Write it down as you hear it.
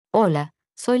Hola,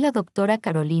 soy la doctora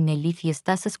Caroline Leaf y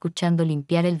estás escuchando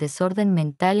Limpiar el Desorden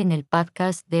Mental en el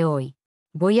podcast de hoy.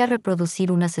 Voy a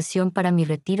reproducir una sesión para mi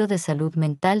retiro de salud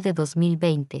mental de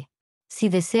 2020. Si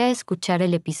desea escuchar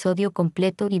el episodio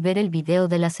completo y ver el video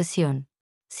de la sesión,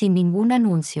 sin ningún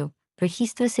anuncio,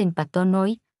 regístrese en Patón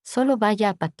hoy, solo vaya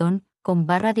a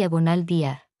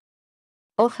patón.com/diagonal-DR.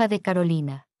 Hoja de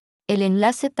Carolina. El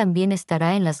enlace también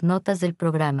estará en las notas del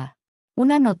programa.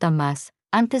 Una nota más,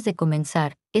 antes de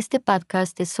comenzar, este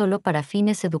podcast es solo para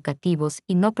fines educativos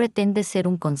y no pretende ser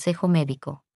un consejo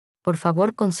médico. Por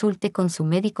favor, consulte con su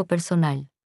médico personal.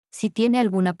 Si tiene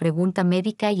alguna pregunta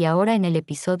médica y ahora en el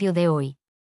episodio de hoy.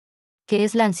 ¿Qué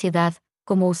es la ansiedad?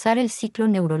 ¿Cómo usar el ciclo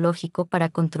neurológico para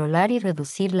controlar y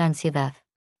reducir la ansiedad?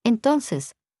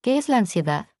 Entonces, ¿qué es la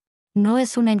ansiedad? No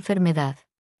es una enfermedad.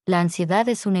 La ansiedad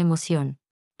es una emoción.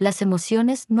 Las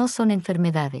emociones no son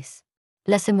enfermedades.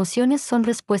 Las emociones son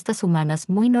respuestas humanas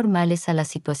muy normales a las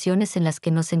situaciones en las que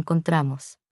nos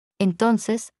encontramos.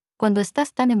 Entonces, cuando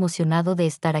estás tan emocionado de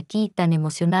estar aquí y tan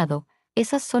emocionado,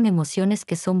 esas son emociones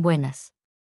que son buenas.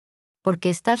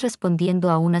 Porque estás respondiendo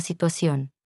a una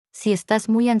situación. Si estás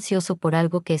muy ansioso por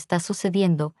algo que está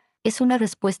sucediendo, es una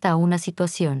respuesta a una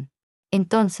situación.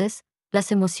 Entonces,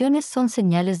 las emociones son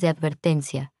señales de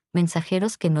advertencia,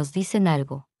 mensajeros que nos dicen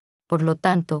algo. Por lo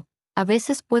tanto, a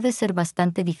veces puede ser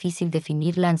bastante difícil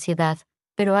definir la ansiedad,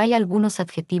 pero hay algunos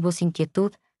adjetivos: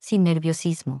 inquietud, sin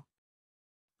nerviosismo.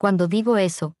 Cuando digo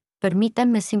eso,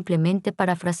 permítanme simplemente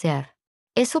parafrasear.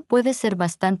 Eso puede ser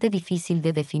bastante difícil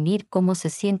de definir cómo se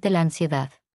siente la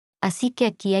ansiedad. Así que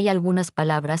aquí hay algunas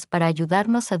palabras para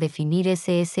ayudarnos a definir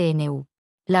SSNU.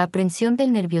 La aprensión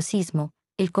del nerviosismo,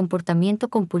 el comportamiento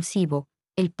compulsivo,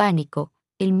 el pánico,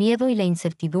 el miedo y la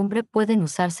incertidumbre pueden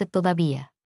usarse todavía.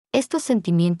 Estos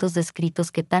sentimientos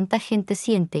descritos que tanta gente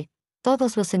siente,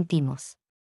 todos los sentimos.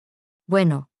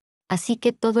 Bueno, así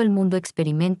que todo el mundo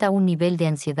experimenta un nivel de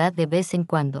ansiedad de vez en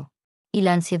cuando. Y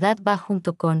la ansiedad va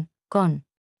junto con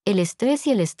el estrés,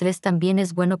 y el estrés también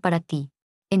es bueno para ti.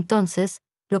 Entonces,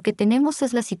 lo que tenemos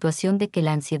es la situación de que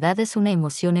la ansiedad es una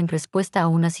emoción en respuesta a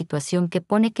una situación que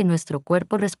pone que nuestro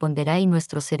cuerpo responderá y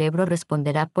nuestro cerebro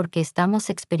responderá porque estamos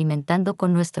experimentando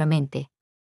con nuestra mente.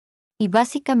 Y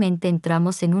básicamente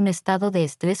entramos en un estado de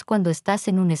estrés cuando estás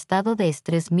en un estado de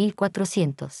estrés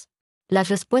 1400. Las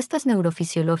respuestas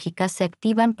neurofisiológicas se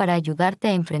activan para ayudarte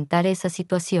a enfrentar esa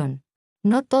situación.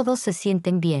 No todos se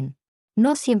sienten bien.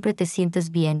 No siempre te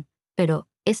sientes bien, pero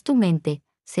es tu mente,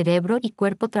 cerebro y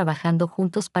cuerpo trabajando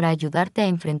juntos para ayudarte a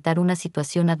enfrentar una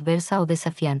situación adversa o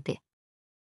desafiante.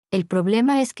 El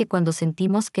problema es que cuando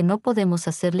sentimos que no podemos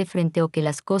hacerle frente o que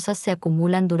las cosas se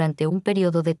acumulan durante un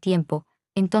periodo de tiempo,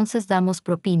 entonces damos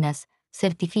propinas,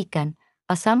 certifican,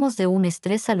 pasamos de un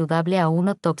estrés saludable a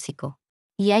uno tóxico.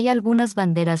 Y hay algunas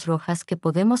banderas rojas que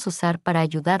podemos usar para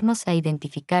ayudarnos a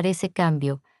identificar ese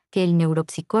cambio, que el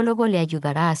neuropsicólogo le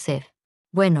ayudará a hacer.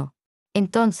 Bueno,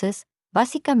 entonces,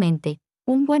 básicamente,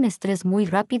 un buen estrés muy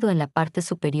rápido en la parte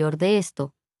superior de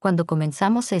esto, cuando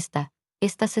comenzamos esta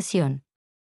sesión.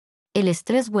 El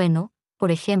estrés bueno, por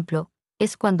ejemplo,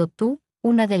 es cuando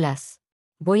una de las.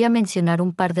 Voy a mencionar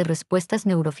un par de respuestas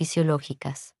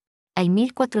neurofisiológicas. Hay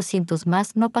 1400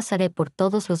 más, no pasaré por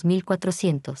todos los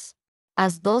 1400.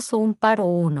 Haz dos o un par o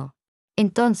uno.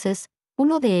 Entonces,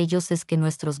 uno de ellos es que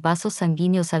nuestros vasos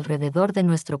sanguíneos alrededor de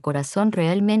nuestro corazón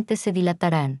realmente se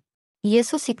dilatarán. Y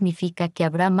eso significa que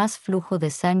habrá más flujo de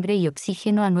sangre y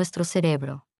oxígeno a nuestro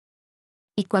cerebro.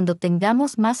 Y cuando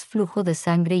tengamos más flujo de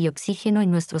sangre y oxígeno en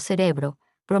nuestro cerebro,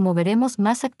 promoveremos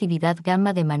más actividad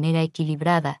gamma de manera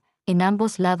equilibrada, en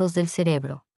ambos lados del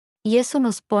cerebro. Y eso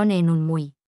nos pone en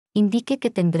un indique que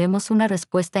tendremos una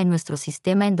respuesta en nuestro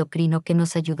sistema endocrino que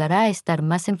nos ayudará a estar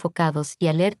más enfocados y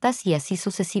alertas y así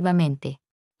sucesivamente.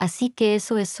 Así que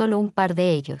eso es solo un par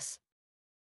de ellos.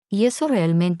 Y eso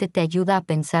realmente te ayuda a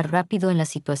pensar rápido en la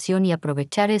situación y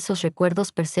aprovechar esos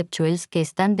recuerdos perceptuales que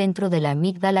están dentro de la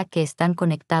amígdala, que están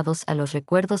conectados a los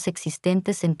recuerdos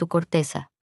existentes en tu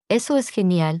corteza. Eso es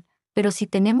genial, pero si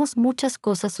tenemos muchas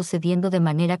cosas sucediendo de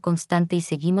manera constante y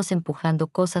seguimos empujando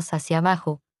cosas hacia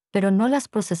abajo, pero no las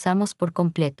procesamos por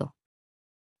completo.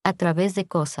 A través de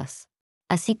cosas.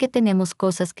 Así que tenemos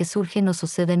cosas que surgen o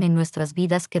suceden en nuestras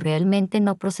vidas que realmente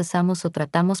no procesamos o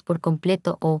tratamos por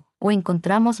completo, o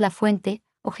encontramos la fuente,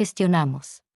 o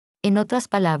gestionamos. En otras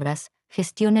palabras,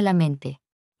 gestione la mente.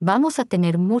 Vamos a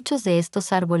tener muchos de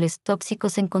estos árboles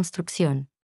tóxicos en construcción.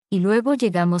 Y luego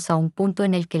llegamos a un punto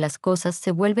en el que las cosas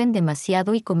se vuelven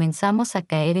demasiado y comenzamos a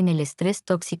caer en el estrés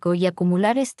tóxico y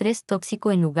acumular estrés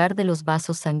tóxico en lugar de los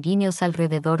vasos sanguíneos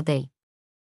alrededor de él.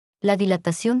 La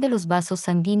dilatación de los vasos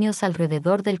sanguíneos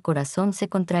alrededor del corazón se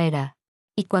contraerá.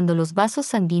 Y cuando los vasos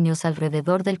sanguíneos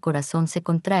alrededor del corazón se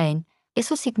contraen,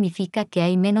 eso significa que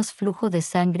hay menos flujo de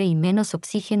sangre y menos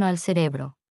oxígeno al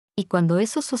cerebro. Y cuando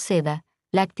eso suceda,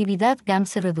 la actividad GAM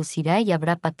se reducirá y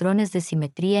habrá patrones de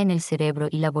simetría en el cerebro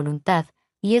y la voluntad,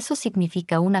 y eso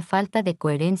significa una falta de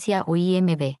coherencia o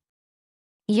IMB.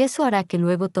 Y eso hará que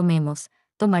luego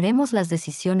tomaremos las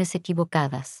decisiones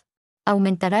equivocadas.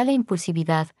 Aumentará la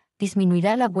impulsividad,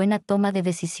 disminuirá la buena toma de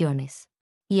decisiones.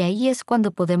 Y ahí es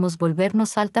cuando podemos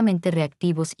volvernos altamente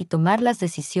reactivos y tomar las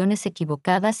decisiones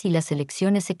equivocadas y las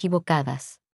elecciones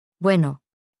equivocadas. Bueno,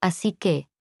 así que,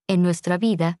 en nuestra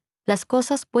vida, las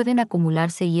cosas pueden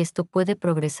acumularse y esto puede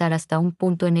progresar hasta un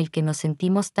punto en el que nos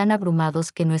sentimos tan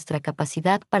abrumados que nuestra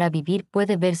capacidad para vivir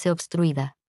puede verse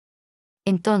obstruida.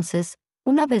 Entonces,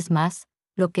 una vez más,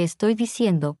 lo que estoy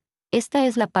diciendo, esta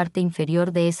es la parte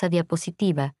inferior de esa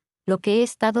diapositiva, lo que he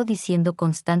estado diciendo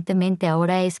constantemente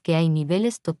ahora es que hay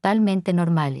niveles totalmente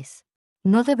normales.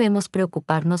 No debemos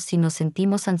preocuparnos si nos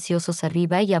sentimos ansiosos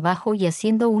arriba y abajo y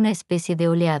haciendo una especie de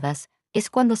oleadas,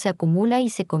 es cuando se acumula y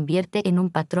se convierte en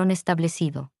un patrón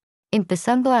establecido,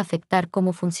 empezando a afectar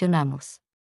cómo funcionamos.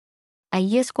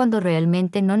 Ahí es cuando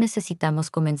realmente no necesitamos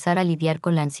comenzar a lidiar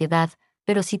con la ansiedad,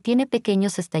 pero si tiene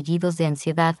pequeños estallidos de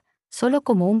ansiedad, solo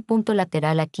como un punto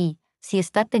lateral aquí, si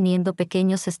está teniendo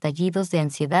pequeños estallidos de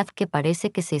ansiedad que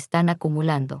parece que se están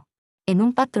acumulando en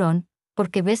un patrón,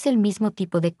 porque ves el mismo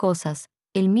tipo de cosas,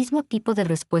 el mismo tipo de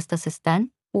respuestas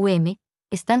están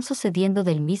sucediendo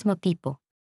del mismo tipo.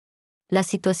 Las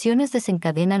situaciones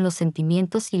desencadenan los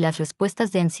sentimientos y las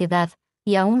respuestas de ansiedad,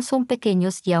 y aún son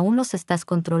pequeños y aún los estás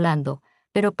controlando,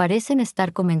 pero parecen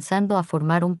estar comenzando a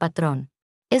formar un patrón.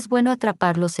 Es bueno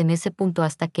atraparlos en ese punto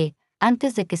hasta que,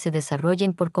 antes de que se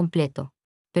desarrollen por completo.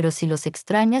 Pero si los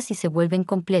extrañas y se vuelven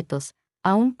completos,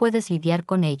 aún puedes lidiar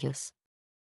con ellos.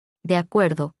 De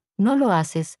acuerdo, no lo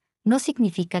haces, no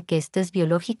significa que estés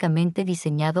biológicamente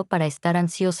diseñado para estar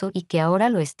ansioso y que ahora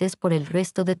lo estés por el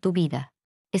resto de tu vida.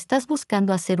 ¿Estás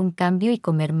buscando hacer un cambio y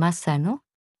comer más sano?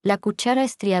 La cuchara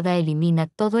estriada elimina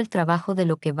todo el trabajo de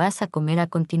lo que vas a comer a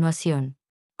continuación.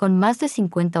 Con más de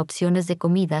 50 opciones de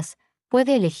comidas,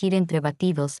 puede elegir entre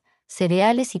batidos,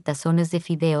 cereales y tazones de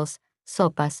fideos,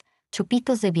 sopas,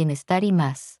 chupitos de bienestar y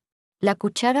más. La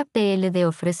cuchara PLD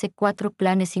ofrece 4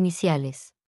 planes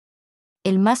iniciales.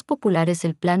 El más popular es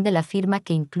el plan de la firma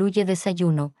que incluye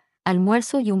desayuno,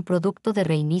 almuerzo y un producto de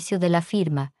reinicio de la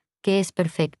firma, que es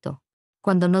perfecto.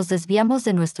 Cuando nos desviamos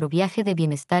de nuestro viaje de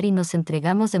bienestar y nos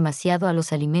entregamos demasiado a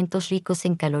los alimentos ricos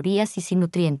en calorías y sin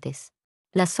nutrientes.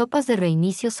 Las sopas de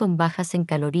reinicio son bajas en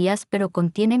calorías pero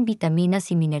contienen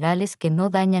vitaminas y minerales que no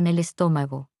dañan el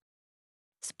estómago.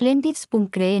 Splendid Spoon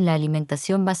cree en la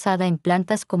alimentación basada en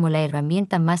plantas como la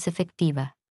herramienta más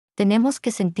efectiva. Tenemos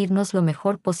que sentirnos lo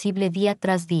mejor posible día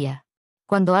tras día.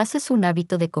 Cuando haces un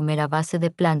hábito de comer a base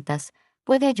de plantas,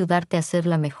 puede ayudarte a ser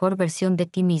la mejor versión de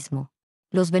ti mismo.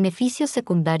 Los beneficios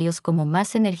secundarios como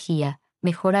más energía,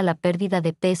 mejora la pérdida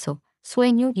de peso,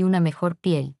 sueño y una mejor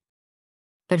piel.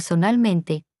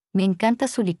 Personalmente, me encanta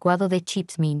su licuado de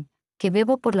Chips Mint, que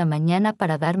bebo por la mañana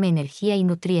para darme energía y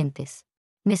nutrientes.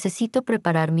 Necesito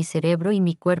preparar mi cerebro y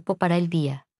mi cuerpo para el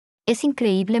día. Es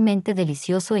increíblemente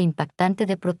delicioso e impactante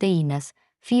de proteínas,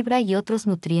 fibra y otros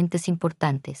nutrientes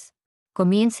importantes.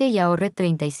 Comience y ahorre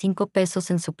 35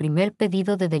 pesos en su primer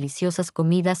pedido de deliciosas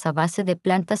comidas a base de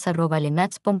plantas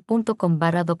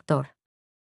 @lenatspon.com/doctor.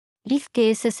 Leaf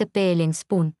que es SPL en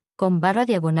Spoon, con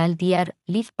 /diagonal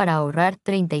Leaf para ahorrar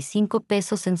 35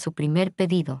 pesos en su primer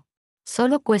pedido.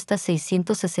 Solo cuesta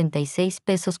 666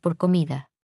 pesos por comida.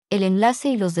 El enlace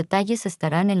y los detalles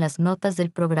estarán en las notas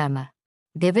del programa.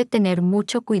 Debe tener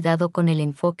mucho cuidado con el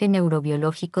enfoque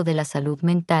neurobiológico de la salud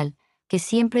mental, que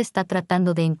siempre está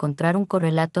tratando de encontrar un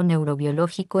correlato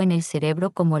neurobiológico en el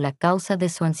cerebro como la causa de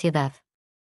su ansiedad.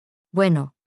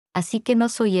 Bueno, así que no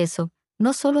soy eso,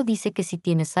 no solo dice que si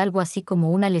tienes algo así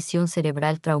como una lesión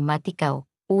cerebral traumática o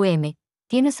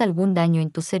tienes algún daño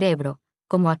en tu cerebro,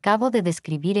 como acabo de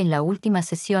describir en la última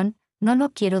sesión,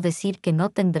 no quiero decir que no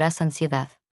tendrás ansiedad.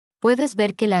 Puedes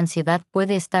ver que la ansiedad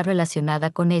puede estar relacionada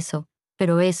con eso,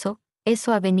 pero eso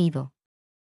ha venido.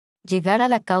 Llegar a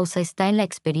la causa está en la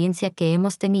experiencia que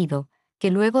hemos tenido,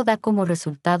 que luego da como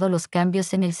resultado los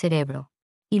cambios en el cerebro.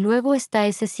 Y luego está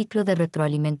ese ciclo de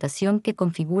retroalimentación que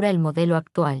configura el modelo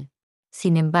actual.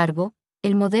 Sin embargo,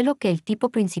 el tipo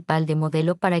principal de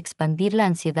modelo para expandir la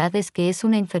ansiedad es que es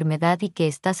una enfermedad y que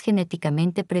estás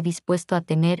genéticamente predispuesto a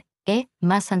tener,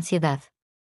 más ansiedad.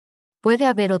 Puede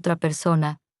haber otra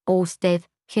persona, o usted,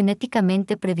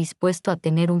 genéticamente predispuesto a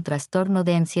tener un trastorno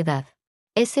de ansiedad.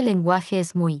 Ese lenguaje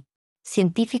es muy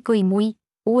científico y muy,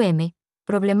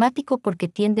 Problemático porque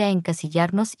tiende a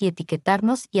encasillarnos y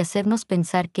etiquetarnos y hacernos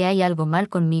pensar que hay algo mal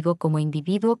conmigo como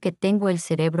individuo, que tengo el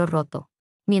cerebro roto.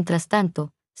 Mientras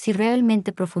tanto, si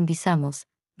realmente profundizamos,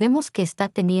 vemos que está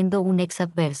teniendo un ex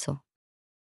adverso.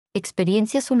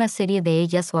 Experiencias, una serie de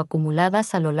ellas o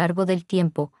acumuladas a lo largo del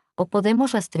tiempo, o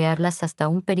podemos rastrearlas hasta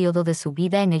un periodo de su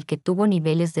vida en el que tuvo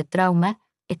niveles de trauma,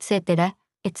 etcétera,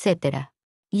 etcétera.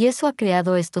 Y eso ha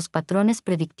creado estos patrones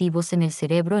predictivos en el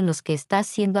cerebro en los que está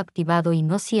siendo activado y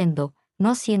no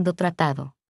siendo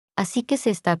tratado. Así que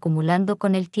se está acumulando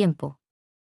con el tiempo.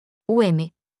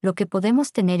 Lo que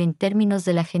podemos tener en términos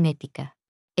de la genética.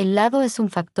 El lado es un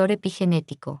factor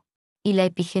epigenético. Y la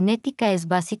epigenética es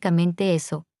básicamente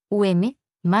eso,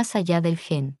 más allá del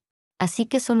gen. Así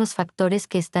que son los factores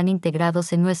que están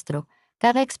integrados en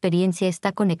cada experiencia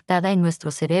está conectada en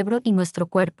nuestro cerebro y nuestro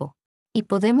cuerpo. Y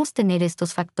podemos tener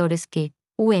estos factores que,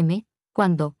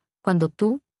 cuando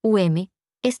tú,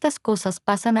 estas cosas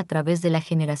pasan a través de la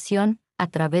generación, a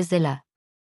través de la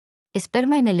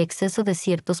esperma, en el exceso de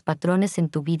ciertos patrones en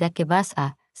tu vida que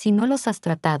si no los has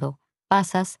tratado,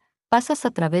 pasas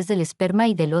a través del esperma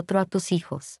y del otro a tus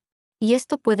hijos. Y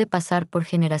esto puede pasar por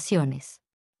generaciones.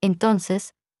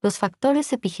 Entonces, los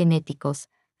factores epigenéticos,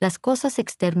 las cosas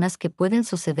externas que pueden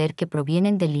suceder que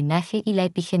provienen del linaje y la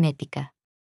epigenética,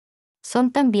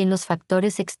 son también los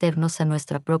factores externos a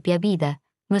nuestra propia vida,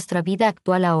 nuestra vida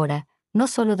actual ahora, no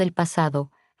solo del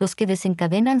pasado, los que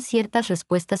desencadenan ciertas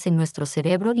respuestas en nuestro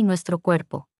cerebro y nuestro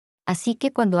cuerpo. Así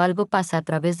que cuando algo pasa a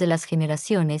través de las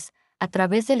generaciones, a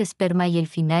través del esperma y el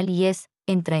final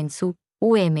entra en su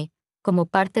como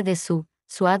parte de su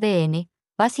ADN,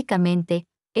 básicamente,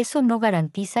 eso no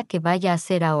garantiza que vaya a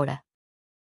ser ahora.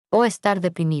 O estar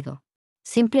deprimido.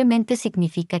 Simplemente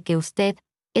significa que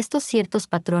estos ciertos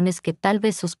patrones que tal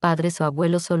vez sus padres o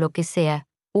abuelos o lo que sea,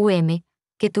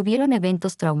 que tuvieron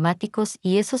eventos traumáticos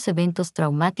y esos eventos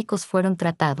traumáticos fueron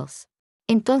tratados.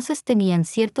 Entonces tenían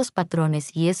ciertos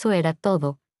patrones y eso era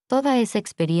todo, toda esa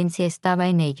experiencia estaba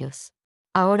en ellos.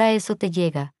 Ahora eso te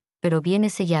llega, pero viene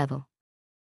sellado.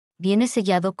 Viene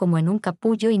sellado como en un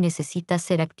capullo y necesita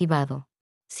ser activado.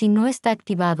 Si no está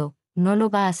activado, no lo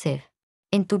va a hacer.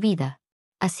 En tu vida.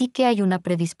 Así que hay una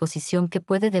predisposición que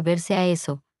puede deberse a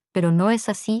eso, pero no es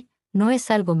así, no es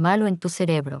algo malo en tu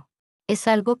cerebro. Es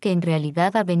algo que en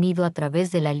realidad ha venido a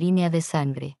través de la línea de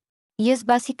sangre. Y es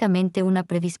básicamente una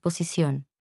predisposición.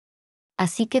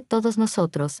 Así que todos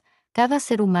nosotros, cada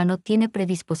ser humano tiene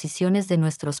predisposiciones de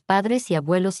nuestros padres y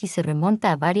abuelos y se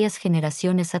remonta a varias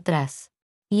generaciones atrás.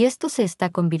 Y esto se está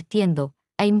convirtiendo,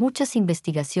 hay muchas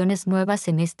investigaciones nuevas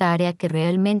en esta área que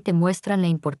realmente muestran la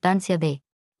importancia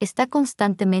está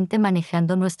constantemente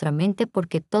manejando nuestra mente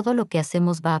porque todo lo que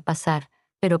hacemos va a pasar,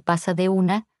 pero pasa de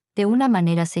una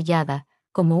manera sellada,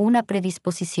 como una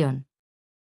predisposición.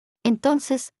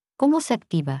 Entonces, ¿cómo se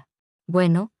activa?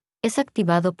 Bueno, es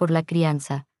activado por la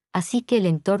crianza, así que el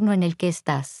entorno en el que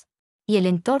estás. Y el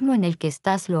entorno en el que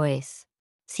estás lo es.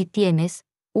 Si tienes,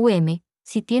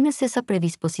 si tienes esa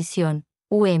predisposición,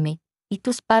 y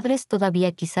tus padres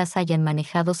todavía quizás hayan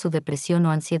manejado su depresión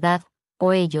o ansiedad,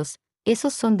 o ellos,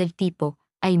 esos son del tipo,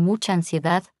 hay mucha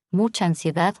ansiedad,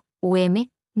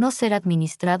 no ser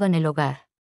administrado en el hogar.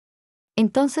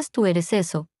 Entonces tú eres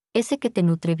eso, ese que te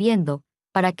nutre viendo,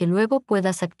 para que luego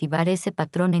puedas activar ese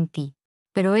patrón en ti.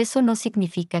 Pero eso no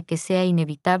significa que sea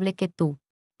inevitable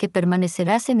que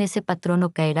permanecerás en ese patrón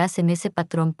o caerás en ese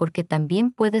patrón, porque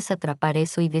también puedes atrapar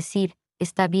eso y decir,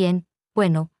 está bien,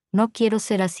 bueno, no quiero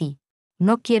ser así.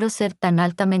 No quiero ser tan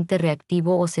altamente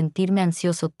reactivo o sentirme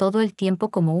ansioso todo el tiempo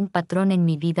como un patrón en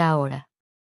mi vida ahora.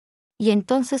 Y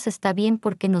entonces está bien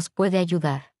porque nos puede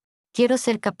ayudar. Quiero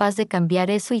ser capaz de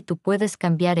cambiar eso y tú puedes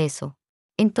cambiar eso.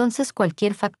 Entonces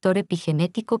cualquier factor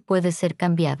epigenético puede ser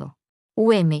cambiado.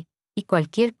 Y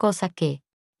cualquier cosa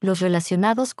los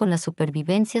relacionados con la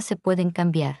supervivencia se pueden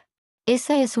cambiar.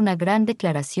 Esa es una gran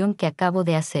declaración que acabo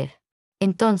de hacer.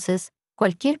 Entonces,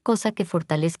 cualquier cosa que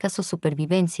fortalezca su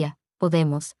supervivencia,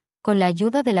 podemos, con la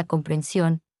ayuda de la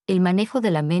comprensión, el manejo de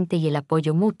la mente y el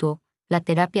apoyo mutuo, la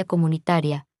terapia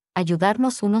comunitaria,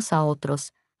 ayudarnos unos a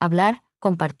otros, hablar,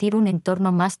 compartir un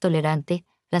entorno más tolerante,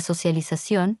 la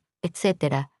socialización,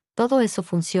 etc. Todo eso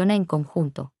funciona en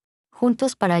conjunto.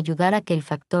 Juntos para ayudar a que el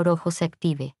factor ojo se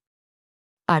active.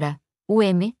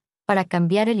 Para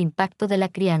cambiar el impacto de la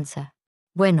crianza.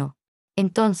 Bueno,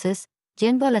 entonces,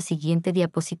 yendo a la siguiente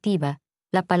diapositiva,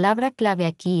 la palabra clave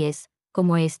aquí es,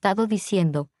 como he estado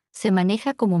diciendo, se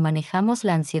maneja como manejamos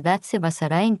la ansiedad, se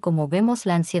basará en cómo vemos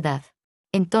la ansiedad.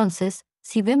 Entonces,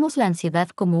 si vemos la ansiedad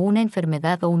como una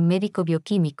enfermedad o un médico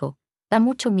bioquímico, da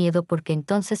mucho miedo porque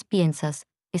entonces piensas,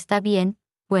 está bien,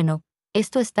 bueno,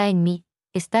 esto está en mí,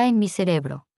 está en mi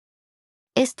cerebro.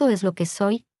 Esto es lo que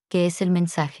soy, que es el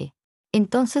mensaje.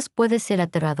 Entonces puede ser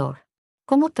aterrador.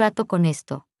 ¿Cómo trato con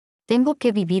esto? ¿Tengo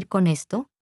que vivir con esto?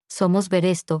 Somos ver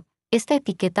esto. Esta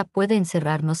etiqueta puede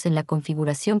encerrarnos en la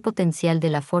configuración potencial de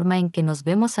la forma en que nos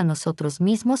vemos a nosotros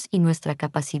mismos y nuestra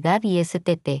capacidad y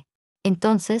STT.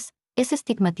 Entonces, es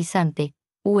estigmatizante,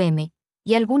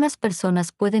 y algunas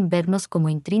personas pueden vernos como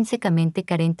intrínsecamente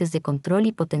carentes de control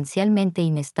y potencialmente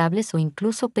inestables o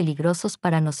incluso peligrosos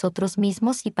para nosotros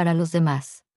mismos y para los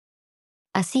demás.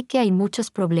 Así que hay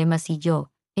muchos problemas y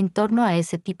yo, en torno a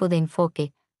ese tipo de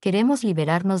enfoque, queremos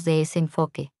liberarnos de ese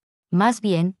enfoque. Más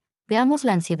bien, veamos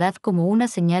la ansiedad como una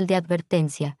señal de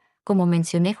advertencia, como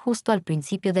mencioné justo al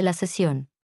principio de la sesión.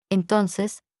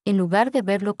 Entonces, en lugar de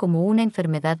verlo como una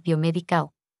enfermedad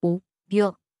biomédica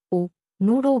bio, u,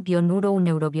 neuro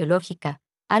neurobiológica,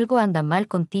 algo anda mal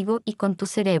contigo y con tu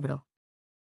cerebro.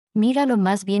 Míralo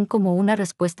más bien como una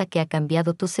respuesta que ha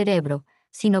cambiado tu cerebro,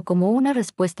 sino como una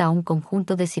respuesta a un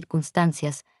conjunto de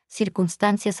circunstancias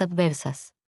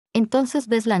adversas. Entonces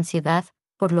ves la ansiedad,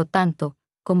 por lo tanto,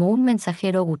 como un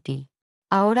mensajero útil.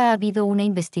 Ahora ha habido una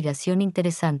investigación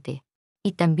interesante.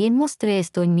 Y también mostré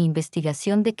esto en mi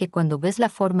investigación de que cuando ves la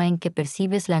forma en que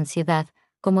percibes la ansiedad,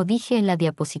 como dije en la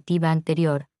diapositiva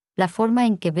anterior, la forma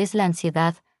en que ves la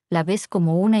ansiedad, la ves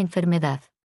como una enfermedad.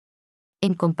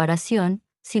 En comparación,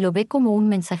 si lo ve como un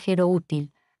mensajero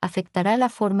útil, afectará la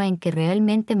forma en que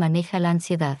realmente maneja la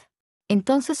ansiedad.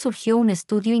 Entonces surgió un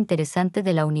estudio interesante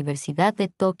de la Universidad de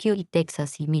Tokio y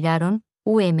Texas y miraron,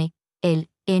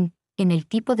 en el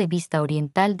tipo de vista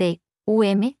oriental de,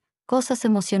 cosas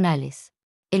emocionales.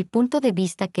 El punto de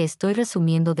vista que estoy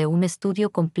resumiendo de un estudio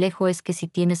complejo es que si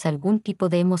tienes algún tipo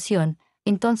de emoción,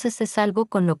 entonces es algo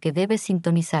con lo que debes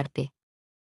sintonizarte.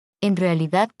 En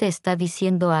realidad te está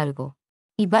diciendo algo.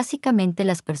 Y básicamente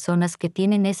las personas que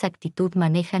tienen esa actitud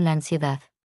manejan la ansiedad.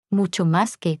 Mucho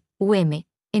más que,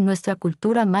 en nuestra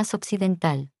cultura más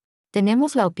occidental.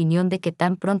 Tenemos la opinión de que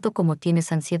tan pronto como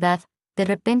tienes ansiedad, de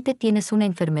repente tienes una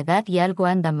enfermedad y algo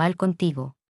anda mal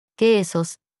contigo. Que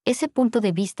ese punto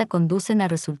de vista conducen a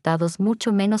resultados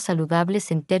mucho menos saludables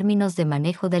en términos de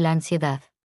manejo de la ansiedad.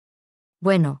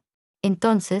 Bueno,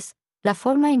 entonces, la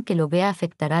forma en que lo vea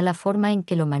afectará la forma en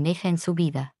que lo maneja en su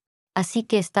vida. Así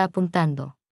que está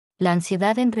apuntando. La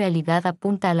ansiedad en realidad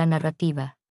apunta a la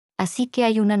narrativa. Así que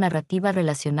hay una narrativa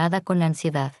relacionada con la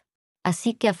ansiedad.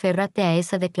 Así que aférrate a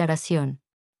esa declaración.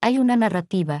 Hay una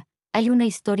narrativa, hay una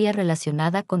historia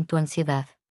relacionada con tu ansiedad.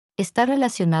 Está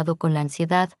relacionado con la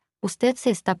ansiedad, usted se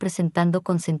está presentando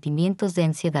con sentimientos de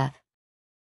ansiedad.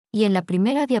 Y en la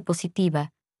primera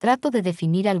diapositiva, trato de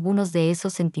definir algunos de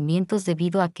esos sentimientos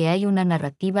debido a que hay una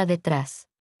narrativa detrás.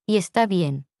 Y está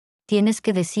bien. Tienes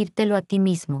que decírtelo a ti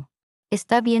mismo.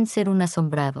 Está bien ser un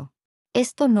asombrado.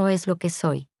 Esto no es lo que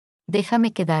soy.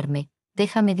 Déjame quedarme,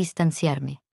 déjame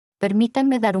distanciarme.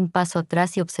 Permítanme dar un paso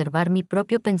atrás y observar mi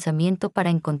propio pensamiento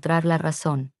para encontrar la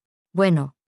razón.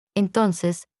 Bueno,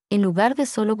 entonces, en lugar de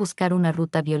solo buscar una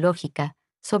ruta biológica,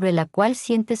 sobre la cual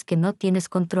sientes que no tienes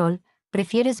control,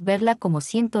 prefieres verla como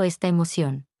siento esta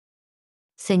emoción.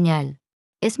 Señal.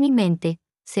 Es mi mente,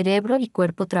 cerebro y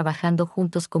cuerpo trabajando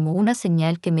juntos como una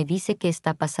señal que me dice que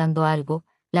está pasando algo.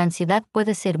 La ansiedad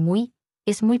puede ser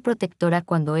es muy protectora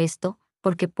cuando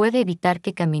porque puede evitar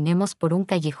que caminemos por un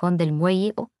callejón del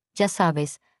muelle o, ya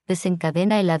sabes,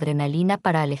 desencadena el adrenalina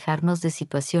para alejarnos de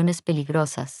situaciones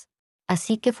peligrosas.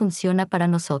 Así que funciona para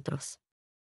nosotros.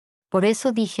 Por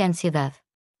eso dije ansiedad.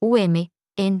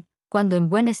 Cuando en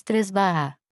buen estrés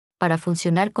para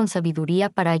funcionar con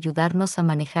sabiduría para ayudarnos a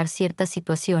manejar ciertas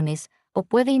situaciones, o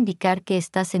puede indicar que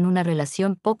estás en una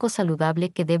relación poco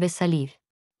saludable que debes salir.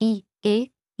 Y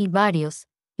varios,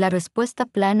 la respuesta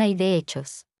plana y de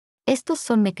hechos. Estos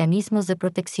son mecanismos de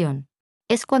protección.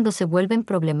 Es cuando se vuelven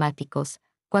problemáticos,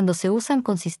 cuando se usan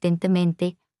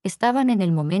consistentemente, estaban en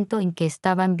el momento en que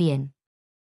estaban bien.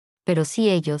 Pero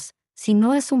si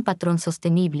no es un patrón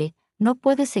sostenible, no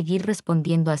puedes seguir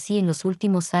respondiendo así en los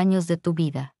últimos años de tu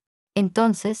vida.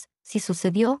 Entonces, si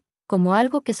sucedió, como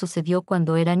algo que sucedió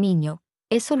cuando era niño,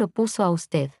 eso lo puso a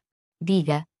usted.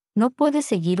 Diga, no puede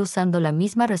seguir usando la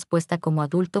misma respuesta como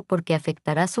adulto porque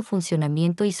afectará su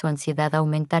funcionamiento y su ansiedad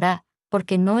aumentará,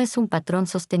 porque no es un patrón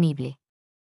sostenible.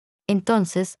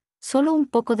 Entonces, solo un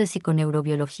poco de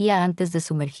psiconeurobiología antes de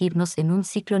sumergirnos en un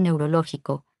ciclo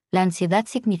neurológico. La ansiedad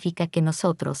significa que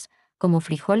nosotros, como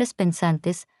frijoles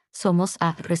pensantes, somos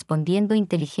respondiendo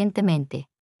inteligentemente.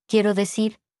 Quiero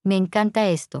decir, me encanta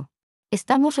esto.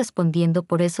 Estamos respondiendo,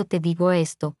 por eso te digo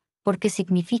esto, porque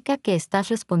significa que estás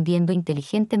respondiendo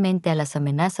inteligentemente a las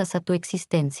amenazas a tu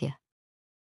existencia.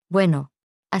 Bueno,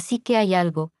 así que hay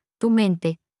algo, tu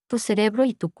mente, tu cerebro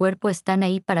y tu cuerpo están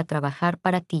ahí para trabajar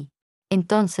para ti.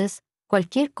 Entonces,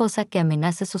 cualquier cosa que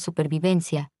amenace su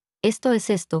supervivencia, esto es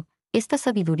esto, esta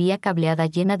sabiduría cableada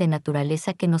llena de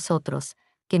naturaleza que nosotros,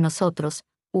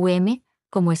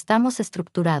 como estamos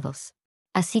estructurados.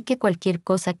 Así que cualquier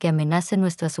cosa que amenace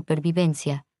nuestra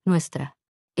supervivencia,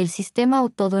 el sistema o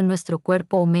todo en nuestro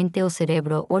cuerpo o mente o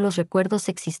cerebro o los recuerdos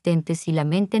existentes y la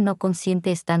mente no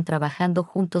consciente están trabajando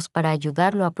juntos para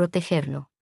ayudarlo a protegerlo.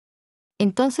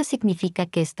 Entonces significa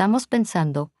que estamos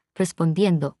pensando,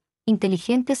 respondiendo,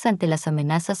 inteligentes ante las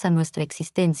amenazas a nuestra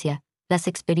existencia, las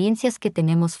experiencias que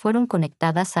tenemos fueron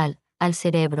conectadas al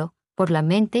cerebro, por la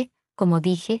mente, como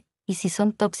dije, y si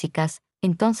son tóxicas,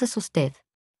 entonces usted.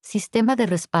 Sistema de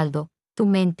respaldo, tu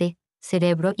mente,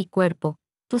 cerebro y cuerpo,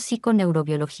 tu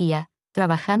psiconeurobiología,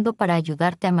 trabajando para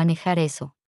ayudarte a manejar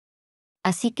eso.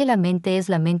 Así que la mente es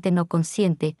la mente no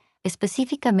consciente,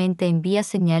 específicamente envía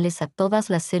señales a todas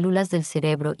las células del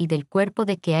cerebro y del cuerpo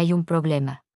de que hay un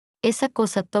problema. Esa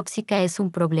cosa tóxica es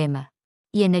un problema.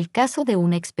 Y en el caso de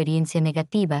una experiencia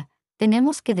negativa,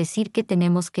 tenemos que decir que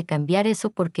tenemos que cambiar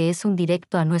eso porque es un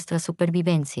directo a nuestra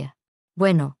supervivencia.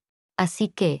 Bueno, así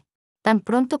que, tan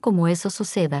pronto como eso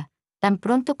suceda, tan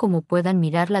pronto como puedan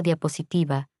mirar la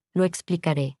diapositiva, lo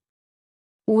explicaré.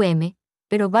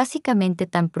 Pero básicamente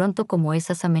tan pronto como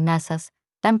esas amenazas,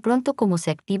 tan pronto como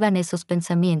se activan esos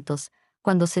pensamientos,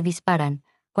 cuando se disparan,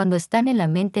 cuando están en la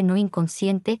mente no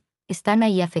inconsciente, están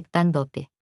ahí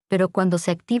afectándote. Pero cuando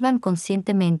se activan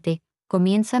conscientemente,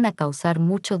 comienzan a causar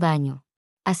mucho daño.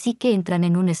 Así que entran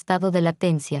en un estado de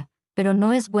latencia, pero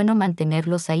no es bueno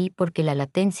mantenerlos ahí porque la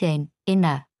latencia en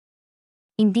A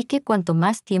indique cuanto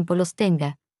más tiempo los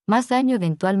tenga, más daño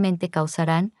eventualmente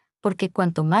causarán, porque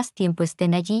cuanto más tiempo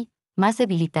estén allí, más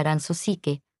debilitarán su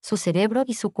psique, su cerebro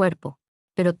y su cuerpo.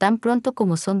 Pero tan pronto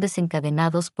como son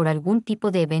desencadenados por algún tipo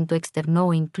de evento externo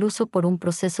o incluso por un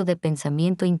proceso de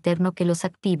pensamiento interno que los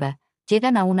activa,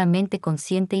 llegan a una mente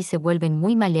consciente y se vuelven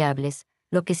muy maleables,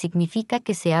 lo que significa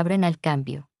que se abren al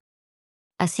cambio.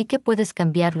 Así que puedes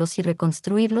cambiarlos y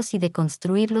reconstruirlos y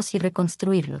deconstruirlos y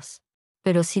reconstruirlos.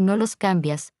 Pero si no los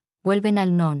cambias, vuelven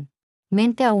al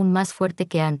mente aún más fuerte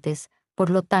que antes,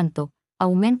 por lo tanto,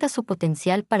 aumenta su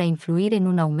potencial para influir en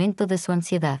un aumento de su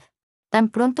ansiedad. Tan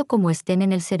pronto como estén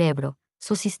en el cerebro,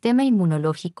 su sistema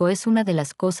inmunológico es una de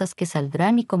las cosas que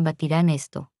saldrán y combatirán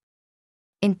esto.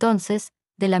 Entonces,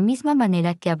 de la misma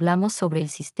manera que hablamos sobre el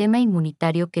sistema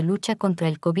inmunitario que lucha contra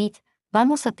el COVID,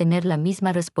 vamos a tener la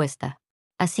misma respuesta.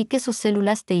 Así que sus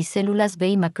células T y células B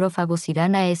y macrófagos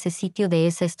irán a ese sitio de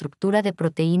esa estructura de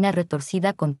proteína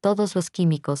retorcida con todos los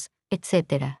químicos,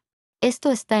 etc. Esto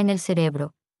está en el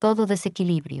cerebro, todo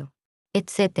desequilibrio,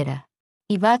 etc.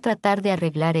 Y va a tratar de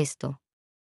arreglar esto.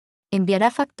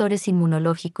 Enviará factores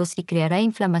inmunológicos y creará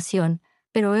inflamación,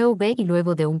 pero y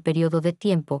luego de un periodo de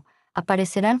tiempo,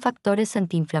 aparecerán factores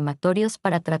antiinflamatorios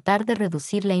para tratar de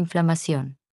reducir la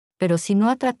inflamación. Pero si no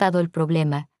ha tratado el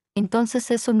problema,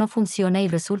 entonces eso no funciona y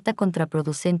resulta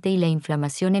contraproducente y la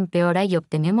inflamación empeora y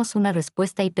obtenemos una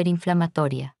respuesta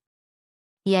hiperinflamatoria.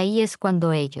 Y ahí es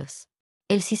cuando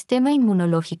el sistema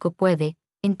inmunológico puede,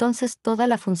 entonces toda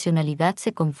la funcionalidad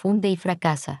se confunde y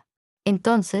fracasa.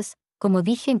 Entonces, como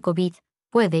dije en COVID,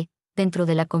 puede, dentro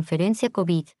de la conferencia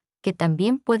COVID, que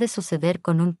también puede suceder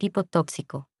con un tipo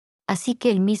tóxico. Así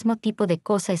que el mismo tipo de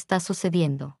cosa está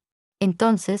sucediendo.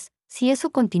 Entonces, si eso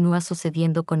continúa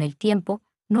sucediendo con el tiempo,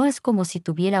 no es como si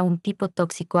tuviera un tipo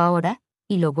tóxico ahora,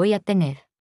 y lo voy a tener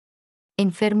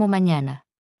enfermo mañana.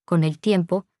 Con el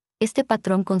tiempo, este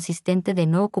patrón consistente de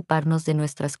no ocuparnos de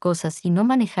nuestras cosas y no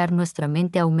manejar nuestra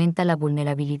mente aumenta la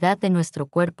vulnerabilidad de nuestro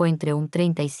cuerpo entre un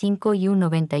 35 y un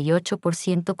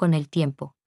 98% con el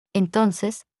tiempo.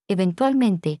 Entonces,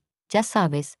 eventualmente, ya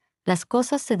sabes, las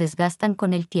cosas se desgastan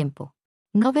con el tiempo.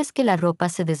 No ves que la ropa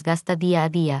se desgasta día a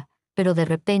día, pero de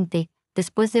repente,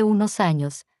 después de unos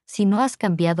años, si no has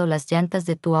cambiado las llantas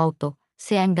de tu auto,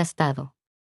 se han gastado.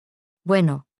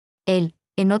 Bueno,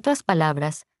 en otras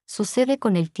palabras, sucede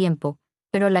con el tiempo,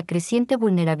 pero la creciente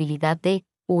vulnerabilidad de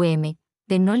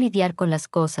no lidiar con las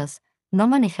cosas, no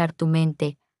manejar tu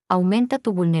mente, aumenta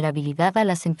tu vulnerabilidad a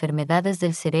las enfermedades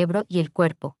del cerebro y el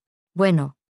cuerpo.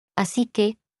 Bueno, así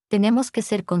que, tenemos que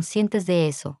ser conscientes de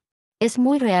eso. Es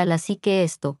muy real, así que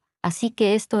esto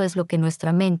es lo que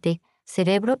nuestra mente,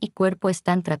 cerebro y cuerpo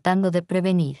están tratando de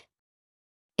prevenir.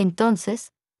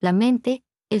 Entonces, la mente,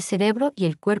 el cerebro y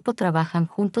el cuerpo trabajan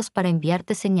juntos para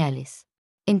enviarte señales.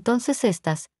 Entonces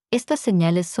estas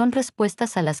señales son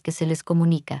respuestas a las que se les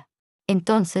comunica.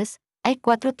 Entonces, hay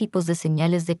 4 tipos de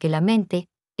señales de que la mente,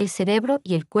 el cerebro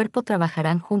y el cuerpo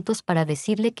trabajarán juntos para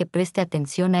decirle que preste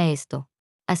atención a esto.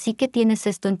 Así que tienes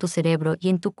esto en tu cerebro y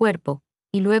en tu cuerpo,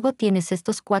 y luego tienes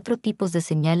estos 4 tipos de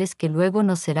señales que luego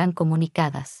nos serán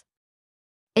comunicadas.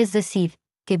 Es decir,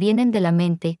 que vienen de la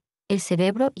mente, el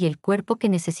cerebro y el cuerpo que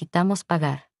necesitamos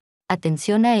pagar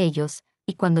atención a ellos,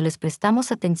 y cuando les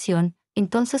prestamos atención,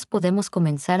 entonces podemos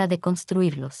comenzar a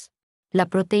deconstruirlos. La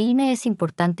proteína es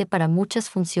importante para muchas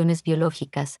funciones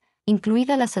biológicas,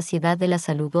 incluida la saciedad de la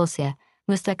salud ósea,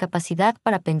 nuestra capacidad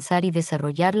para pensar y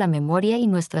desarrollar la memoria y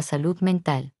nuestra salud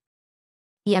mental.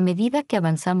 Y a medida que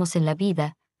avanzamos en la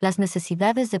vida, las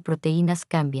necesidades de proteínas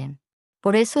cambian.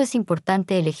 Por eso es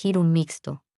importante elegir un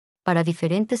mixto, para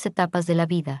diferentes etapas de la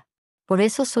vida. Por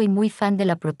eso soy muy fan de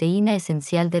la proteína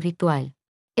esencial de Ritual.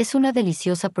 Es una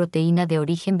deliciosa proteína de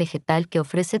origen vegetal que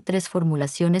ofrece 3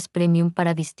 formulaciones premium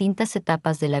para distintas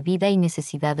etapas de la vida y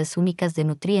necesidades únicas de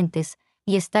nutrientes,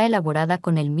 y está elaborada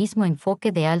con el mismo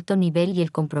enfoque de alto nivel y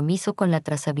el compromiso con la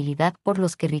trazabilidad por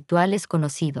los que Ritual es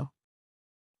conocido.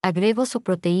 Agrego su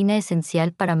proteína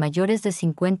esencial para mayores de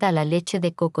 50 a la leche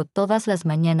de coco todas las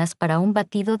mañanas para un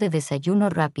batido de desayuno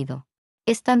rápido.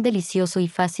 Es tan delicioso y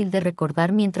fácil de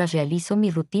recordar mientras realizo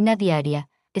mi rutina diaria,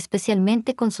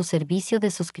 especialmente con su servicio de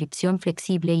suscripción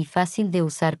flexible y fácil de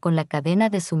usar con la cadena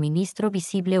de suministro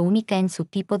visible única en su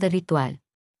tipo de Ritual.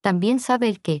 También sabe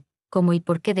el qué, cómo y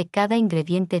por qué de cada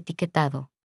ingrediente etiquetado.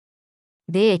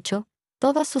 De hecho,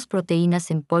 todas sus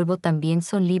proteínas en polvo también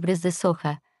son libres de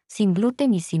soja, sin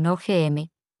gluten y sin OGM,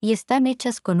 y están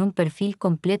hechas con un perfil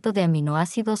completo de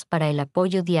aminoácidos para el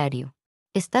apoyo diario.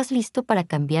 ¿Estás listo para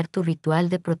cambiar tu ritual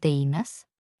de proteínas?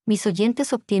 Mis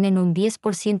oyentes obtienen un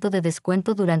 10% de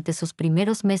descuento durante sus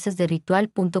primeros meses de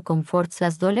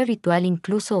ritual.com/$ Ritual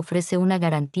incluso ofrece una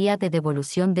garantía de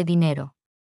devolución de dinero.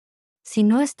 Si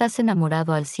no estás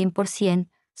enamorado al 100%,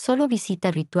 solo visita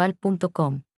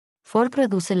ritual.com. Ford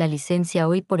reduce la licencia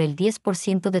hoy por el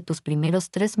 10% de tus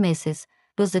primeros 3 meses.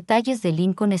 Los detalles de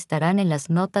Lincoln estarán en las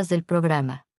notas del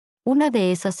programa. Una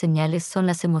de esas señales son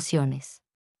las emociones.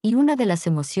 Y una de las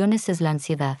emociones es la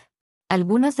ansiedad.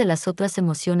 Algunas de las otras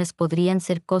emociones podrían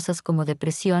ser cosas como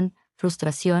depresión,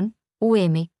 frustración,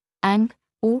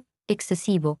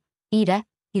 excesivo, ira,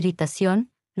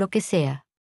 irritación, lo que sea.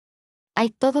 Hay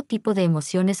todo tipo de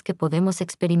emociones que podemos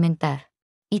experimentar.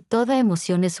 Y toda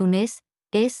emoción es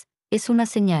es una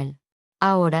señal.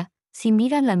 Ahora, si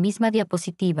miran la misma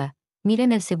diapositiva,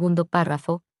 miren el segundo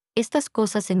párrafo, estas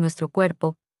cosas en nuestro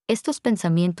cuerpo, estos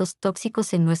pensamientos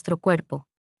tóxicos en nuestro cuerpo.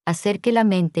 Hacer que la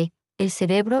mente, el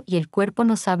cerebro y el cuerpo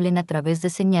nos hablen a través de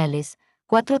señales,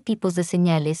 4 tipos de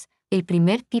señales. El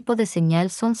primer tipo de señal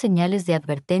son señales de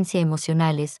advertencia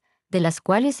emocionales, de las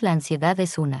cuales la ansiedad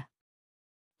es una.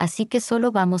 Así que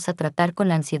solo vamos a tratar con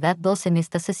la ansiedad 2 en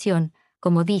esta sesión,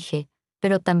 como dije,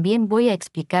 pero también voy a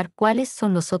explicar cuáles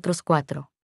son los otros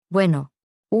 4. Bueno,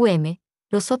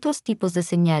 los otros tipos de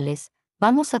señales,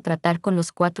 vamos a tratar con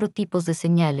los 4 tipos de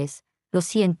señales, lo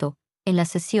siento, en la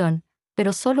sesión,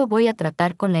 pero solo voy a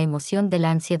tratar con la emoción de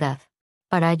la ansiedad,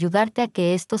 para ayudarte a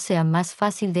que esto sea más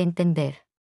fácil de entender.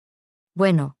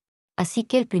 Bueno, así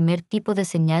que el primer tipo de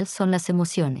señal son las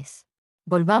emociones.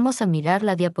 Volvamos a mirar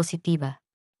la diapositiva.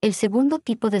 El segundo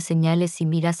tipo de señal es si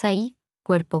miras ahí,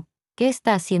 cuerpo, ¿qué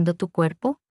está haciendo tu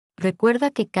cuerpo?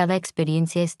 Recuerda que cada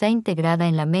experiencia está integrada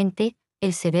en la mente,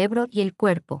 el cerebro y el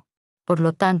cuerpo. Por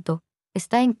lo tanto,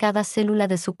 está en cada célula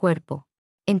de su cuerpo.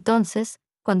 Entonces,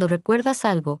 cuando recuerdas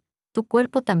algo, tu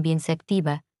cuerpo también se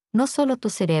activa, no solo tu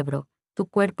cerebro, tu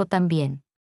cuerpo también.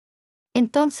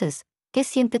 Entonces, ¿qué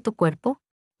siente tu cuerpo?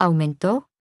 ¿Aumentó?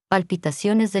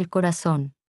 Palpitaciones del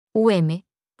corazón.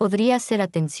 Podría ser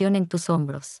tensión en tus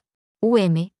hombros.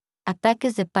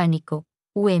 Ataques de pánico.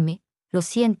 Lo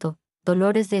siento,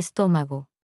 dolores de estómago.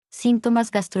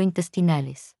 Síntomas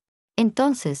gastrointestinales.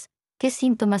 Entonces, ¿qué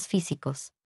síntomas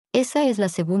físicos? Esa es la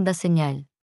segunda señal.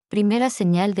 Primera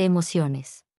señal de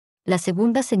emociones. La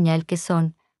segunda señal que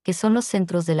son los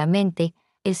centros de la mente,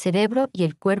 el cerebro y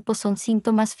el cuerpo son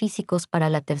síntomas físicos. Para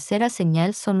la tercera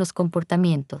señal son los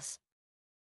comportamientos.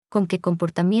 ¿Con qué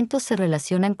comportamientos se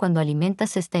relacionan cuando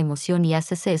alimentas esta emoción y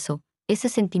haces eso, ese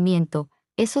sentimiento,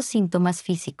 esos síntomas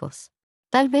físicos?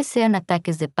 Tal vez sean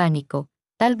ataques de pánico,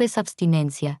 tal vez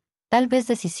abstinencia, tal vez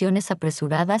decisiones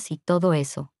apresuradas y todo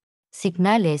eso.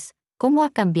 Señales, ¿cómo ha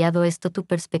cambiado esto tu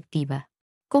perspectiva?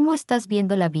 ¿Cómo estás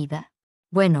viendo la vida?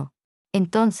 Bueno,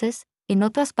 entonces, en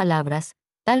otras palabras,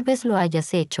 tal vez lo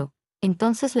hayas hecho,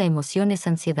 entonces la emoción es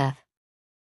ansiedad.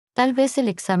 Tal vez el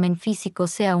examen físico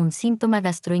sea un síntoma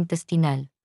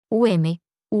gastrointestinal.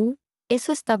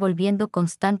 Eso está volviendo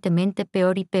constantemente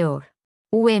peor y peor.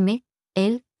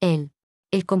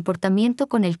 El comportamiento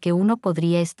con el que uno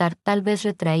podría estar tal vez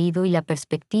retraído y la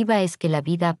perspectiva es que la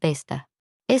vida apesta.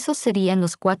 Esos serían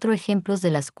los 4 ejemplos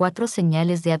de las 4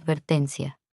 señales de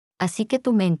advertencia. Así que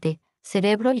tu mente,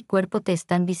 cerebro y cuerpo te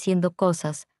están diciendo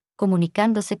cosas,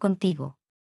 comunicándose contigo.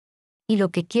 Y lo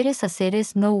que quieres hacer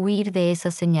es no huir de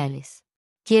esas señales.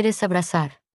 Quieres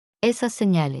abrazar esas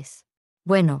señales.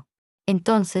 Bueno,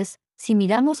 entonces, si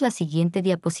miramos la siguiente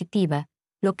diapositiva,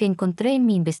 lo que encontré en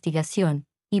mi investigación,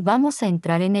 y vamos a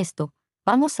entrar en esto,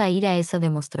 vamos a ir a esa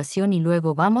demostración y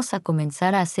luego vamos a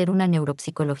comenzar a hacer una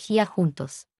neuropsicología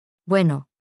juntos. Bueno,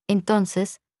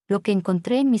 entonces, lo que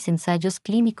encontré en mis ensayos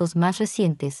clínicos más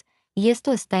recientes, y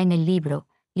esto está en el libro,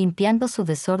 Limpiando su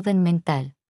desorden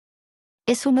mental.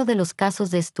 Es uno de los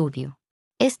casos de estudio.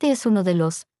 Este es uno de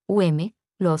los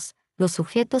los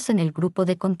sujetos en el grupo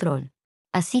de control.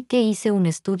 Así que hice un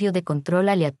estudio de control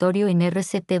aleatorio en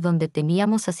RCT donde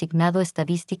teníamos asignado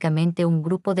estadísticamente un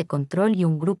grupo de control y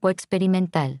un grupo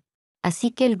experimental. Así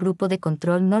que el grupo de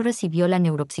control no recibió la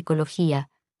neuropsicología,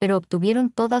 pero obtuvieron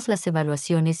todas las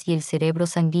evaluaciones y el cerebro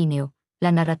sanguíneo,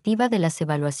 la narrativa de las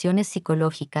evaluaciones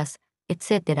psicológicas,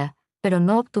 etc., pero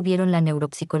no obtuvieron la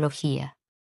neuropsicología.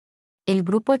 El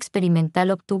grupo experimental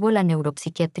obtuvo la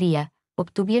neuropsiquiatría,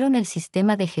 obtuvieron el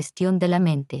sistema de gestión de la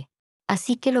mente.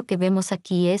 Así que lo que vemos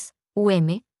aquí es,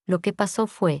 lo que pasó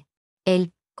fue,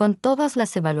 con todas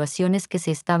las evaluaciones que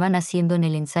se estaban haciendo en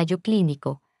el ensayo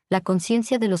clínico, la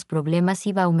conciencia de los problemas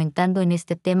iba aumentando en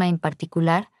este tema en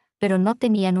particular, pero no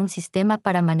tenían un sistema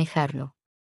para manejarlo.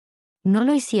 No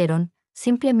lo hicieron,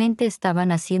 simplemente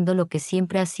estaban haciendo lo que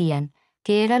siempre hacían,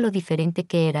 que era lo diferente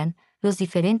que eran, los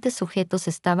diferentes sujetos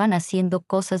estaban haciendo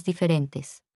cosas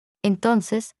diferentes.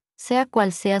 Entonces, sea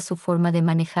cual sea su forma de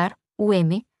manejar,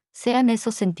 sean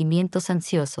esos sentimientos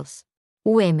ansiosos,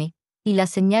 y las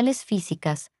señales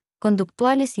físicas,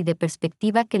 conductuales y de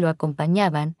perspectiva que lo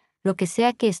acompañaban, lo que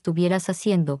sea que estuvieras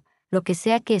haciendo, lo que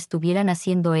sea que estuvieran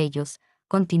haciendo ellos,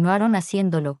 continuaron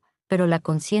haciéndolo, pero la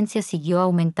conciencia siguió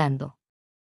aumentando.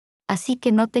 Así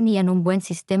que no tenían un buen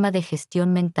sistema de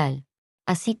gestión mental.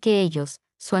 Así que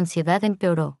su ansiedad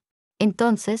empeoró.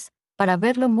 Entonces, para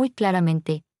verlo muy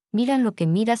claramente, miran lo que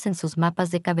miras en sus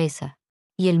mapas de cabeza.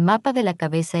 Y el mapa de la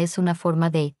cabeza es una forma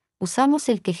de, usamos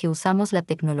la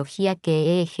tecnología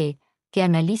que EEG, que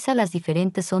analiza las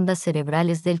diferentes ondas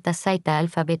cerebrales delta, zeta,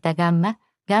 alfa, beta, gamma,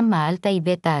 gamma alta y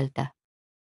beta alta.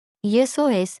 Y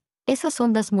esas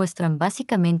ondas muestran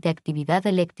básicamente actividad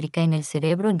eléctrica en el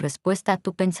cerebro en respuesta a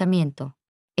tu pensamiento.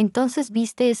 Entonces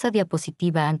viste esa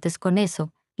diapositiva antes con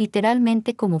eso,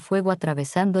 literalmente como fuego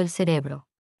atravesando el cerebro.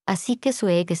 Así que su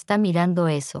EEG está mirando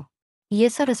eso. Y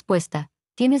esa respuesta,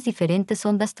 tienes diferentes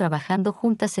ondas trabajando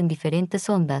juntas en diferentes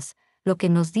ondas, lo que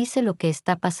nos dice lo que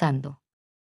está pasando.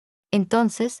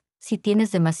 Entonces, si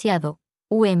tienes demasiado,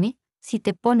 si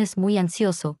te pones muy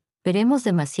ansioso, veremos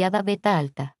demasiada beta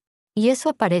alta. Y eso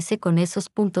aparece con esos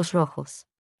puntos rojos.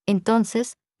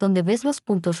 Entonces, donde ves los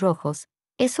puntos rojos,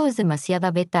 eso es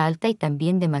demasiada beta alta y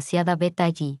también demasiada beta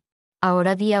allí.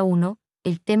 Ahora día 1,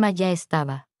 el tema ya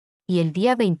estaba. Y el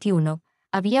día 21,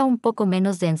 había un poco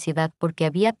menos de ansiedad porque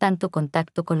había tanto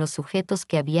contacto con los sujetos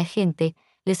que había gente,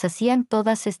 les hacían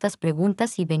todas estas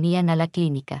preguntas y venían a la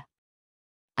clínica.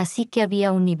 Así que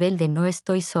había un nivel de no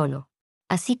estoy solo.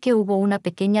 Así que hubo una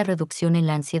pequeña reducción en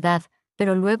la ansiedad,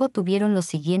 pero luego tuvieron los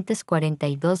siguientes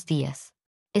 42 días.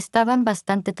 Estaban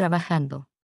bastante trabajando.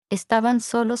 Estaban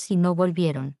solos y no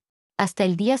volvieron. Hasta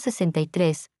el día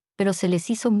 63, pero se les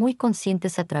hizo muy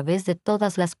conscientes a través de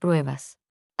todas las pruebas.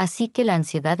 Así que la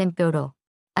ansiedad empeoró.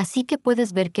 Así que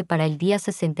puedes ver que para el día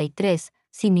 63,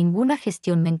 sin ninguna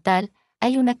gestión mental,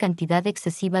 hay una cantidad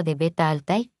excesiva de beta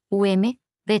alta y,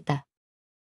 beta.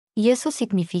 Y eso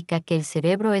significa que el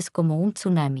cerebro es como un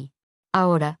tsunami.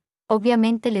 Ahora,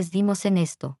 obviamente les dimos en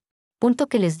esto. Punto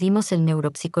que les dimos el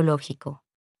neuropsicológico.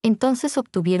 Entonces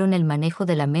obtuvieron el manejo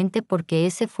de la mente porque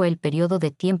ese fue el periodo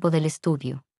de tiempo del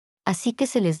estudio. Así que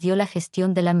se les dio la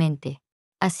gestión de la mente.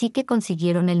 Así que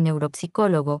consiguieron el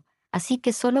neuropsicólogo, así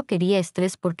que solo quería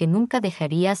estrés porque nunca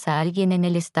dejarías a alguien en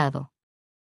el estado.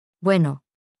 Bueno,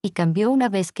 y cambió una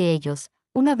vez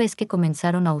que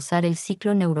comenzaron a usar el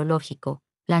ciclo neurológico,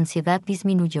 la ansiedad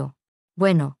disminuyó.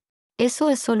 Bueno, eso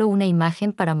es solo una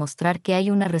imagen para mostrar que hay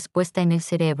una respuesta en el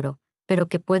cerebro, pero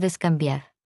que puedes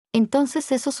cambiar.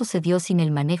 Entonces eso sucedió sin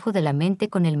el manejo de la mente.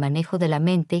 Con el manejo de la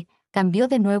mente, cambió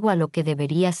de nuevo a lo que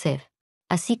debería ser.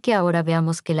 Así que ahora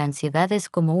veamos que la ansiedad es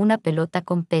como una pelota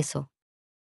con peso.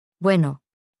 Bueno,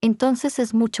 entonces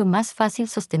es mucho más fácil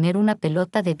sostener una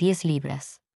pelota de 10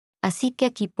 libras. Así que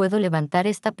aquí puedo levantar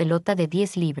esta pelota de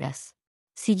 10 libras.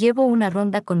 Si llevo una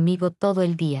ronda conmigo todo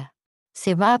el día,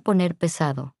 se va a poner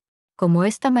pesado. Como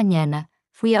esta mañana,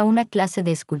 fui a una clase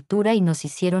de escultura y nos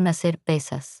hicieron hacer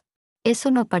pesas.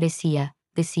 Eso no parecía,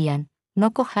 decían,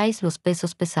 no cojáis los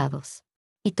pesos pesados.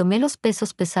 Y tomé los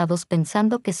pesos pesados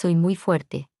pensando que soy muy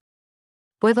fuerte.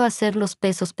 Puedo hacer los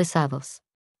pesos pesados.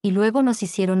 Y luego nos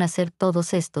hicieron hacer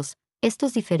todos estos,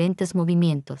 estos diferentes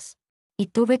movimientos. Y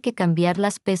tuve que cambiar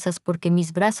las pesas porque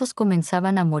mis brazos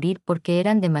comenzaban a morir porque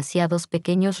eran demasiados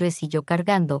pequeños y yo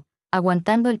cargando,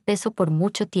 aguantando el peso por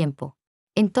mucho tiempo.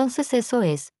 Entonces esto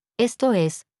es,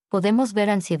 podemos ver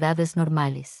ansiedades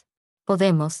normales.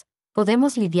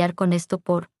 Podemos lidiar con esto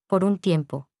por un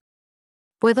tiempo.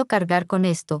 Puedo cargar con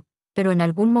esto, pero en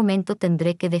algún momento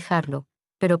tendré que dejarlo,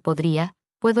 pero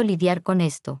puedo lidiar con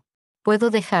esto. Puedo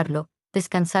dejarlo,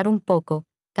 descansar un poco,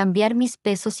 cambiar mis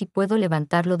pesos y puedo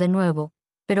levantarlo de nuevo,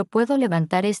 pero puedo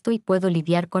levantar esto y puedo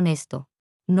lidiar con esto.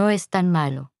 No es tan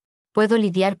malo. Puedo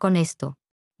lidiar con esto.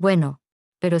 Bueno,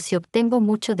 pero si obtengo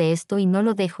mucho de esto y no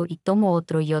lo dejo y tomo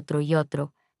otro y otro y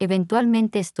otro,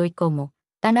 eventualmente estoy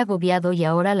tan agobiado y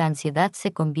ahora la ansiedad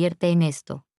se convierte en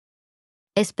esto.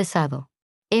 Es pesado.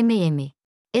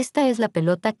 Esta es la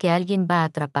pelota que alguien va a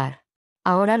atrapar.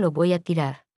 Ahora lo voy a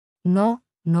tirar. No,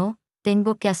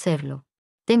 tengo que hacerlo.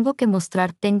 Tengo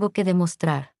que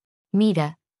demostrar.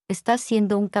 Mira, estás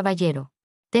siendo un caballero.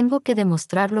 Tengo que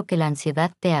demostrar lo que la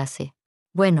ansiedad te hace.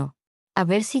 Bueno, a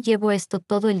ver si llevo esto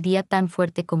todo el día tan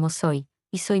fuerte como soy,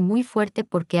 y soy muy fuerte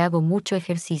porque hago mucho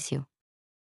ejercicio.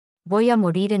 Voy a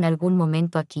morir en algún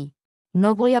momento aquí.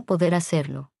 No voy a poder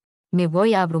hacerlo. Me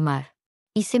voy a abrumar.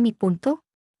 ¿Hice mi punto?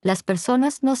 Las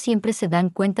personas no siempre se dan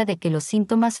cuenta de que los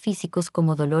síntomas físicos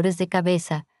como dolores de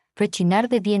cabeza, rechinar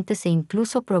de dientes e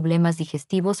incluso problemas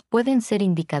digestivos pueden ser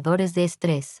indicadores de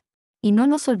estrés. Y no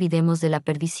nos olvidemos de la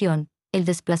perdición, el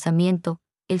desplazamiento,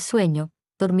 el sueño,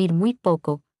 dormir muy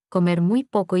poco, comer muy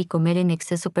poco y comer en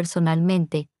exceso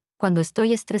personalmente, cuando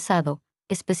estoy estresado,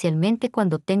 especialmente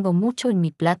cuando tengo mucho en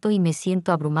mi plato y me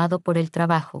siento abrumado por el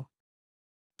trabajo.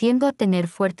 Tiendo a tener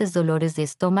fuertes dolores de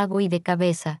estómago y de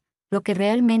cabeza, lo que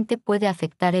realmente puede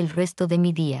afectar el resto de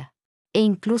mi día. E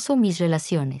incluso mis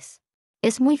relaciones.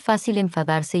 Es muy fácil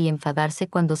enfadarse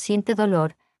cuando siente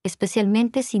dolor,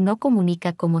 especialmente si no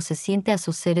comunica cómo se siente a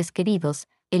sus seres queridos.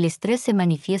 El estrés se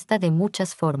manifiesta de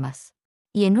muchas formas.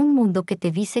 Y en un mundo que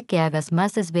te dice que hagas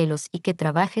más desvelos y que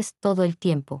trabajes todo el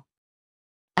tiempo.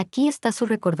 Aquí está su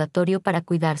recordatorio para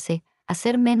cuidarse,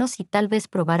 hacer menos y tal vez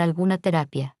probar alguna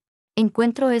terapia.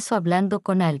 Encuentro eso hablando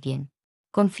con alguien.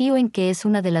 Confío en que es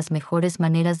una de las mejores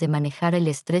maneras de manejar el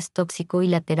estrés tóxico y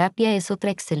la terapia es otra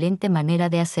excelente manera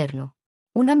de hacerlo.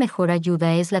 Una mejor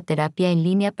ayuda es la terapia en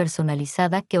línea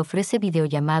personalizada que ofrece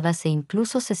videollamadas e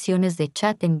incluso sesiones de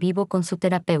chat en vivo con su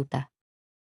terapeuta.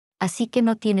 Así que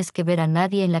no tienes que ver a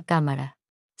nadie en la cámara.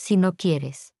 Si no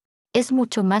quieres. Es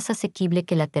mucho más asequible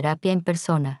que la terapia en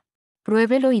persona.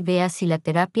 Pruébelo y vea si la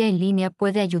terapia en línea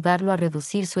puede ayudarlo a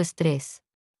reducir su estrés.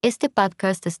 Este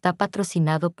podcast está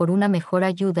patrocinado por una mejor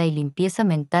ayuda y limpieza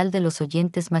mental de los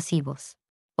oyentes masivos.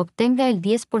 Obtenga el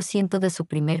 10% de su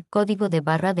primer código de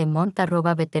barra de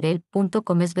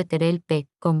mont@betterhelp.com es betterhelp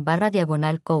con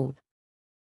 /code.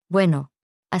 Bueno,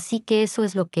 así que eso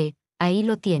es lo que, ahí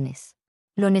lo tienes.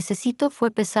 Lo necesito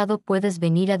fue pesado, puedes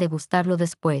venir a degustarlo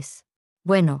después.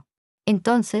 Bueno,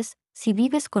 entonces, si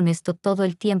vives con esto todo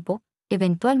el tiempo,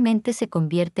 eventualmente se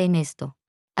convierte en esto.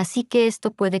 Así que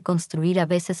esto puede construir a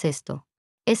veces esto.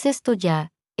 Es esto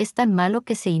ya, es tan malo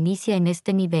que se inicia en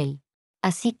este nivel.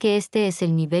 Así que este es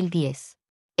el nivel 10.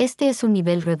 Este es un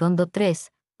nivel redondo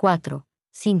 3, 4,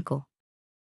 5.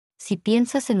 Si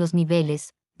piensas en los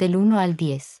niveles, del 1 al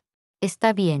 10.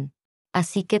 Está bien.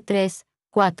 Así que 3,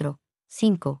 4,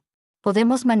 5.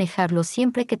 Podemos manejarlo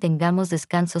siempre que tengamos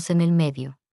descansos en el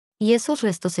medio. Y esos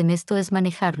restos en esto es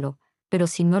manejarlo, pero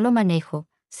si no lo manejo,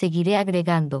 seguiré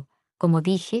agregando, como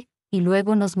dije, y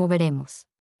luego nos moveremos.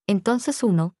 Entonces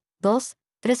 1, 2,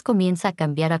 3 comienza a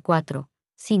cambiar a 4,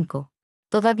 5.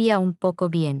 Todavía un poco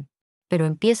bien. Pero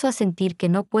empiezo a sentir que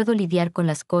no puedo lidiar con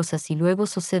las cosas y luego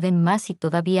suceden más y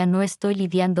todavía no estoy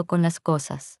lidiando con las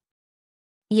cosas.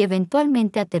 Y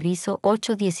eventualmente aterrizo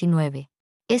 8-19.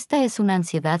 Esta es una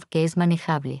ansiedad que es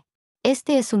manejable.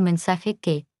 Este es un mensaje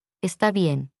que, está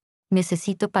bien.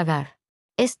 Necesito pagar.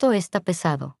 Esto está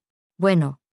pesado.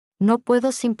 Bueno, no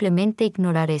puedo simplemente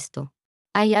ignorar esto.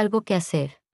 Hay algo que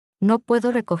hacer. No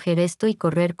puedo recoger esto y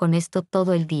correr con esto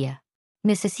todo el día.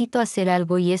 Necesito hacer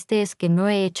algo y este es que no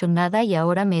he hecho nada y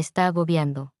ahora me está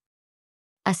agobiando.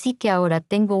 Así que ahora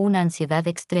tengo una ansiedad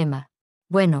extrema.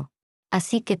 Bueno,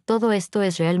 así que todo esto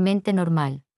es realmente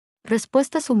normal.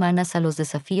 Respuestas humanas a los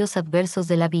desafíos adversos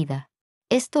de la vida.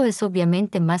 Esto es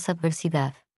obviamente más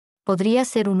adversidad. Podría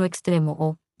ser uno extremo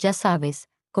o, ya sabes,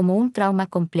 como un trauma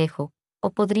complejo, o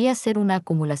podría ser una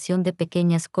acumulación de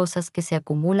pequeñas cosas que se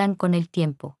acumulan con el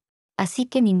tiempo. Así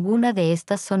que ninguna de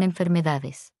estas son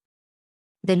enfermedades.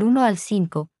 Del 1 al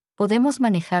 5, podemos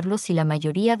manejarlo si la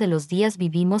mayoría de los días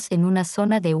vivimos en una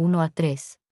zona de 1 a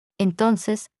 3.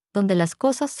 Entonces, donde las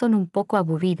cosas son un poco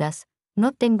aburridas,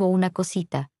 no tengo una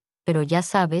cosita, pero ya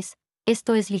sabes,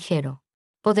 esto es ligero.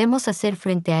 Podemos hacer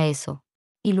frente a eso.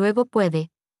 Y luego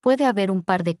puede haber un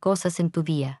par de cosas en tu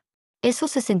día. Eso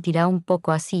se sentirá un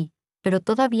poco así, pero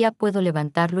todavía puedo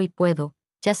levantarlo y puedo,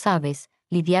 ya sabes,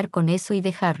 lidiar con eso y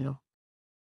dejarlo.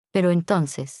 Pero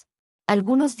entonces,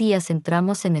 algunos días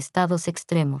entramos en estados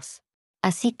extremos.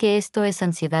 Así que esto es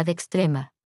ansiedad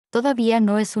extrema. Todavía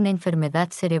no es una enfermedad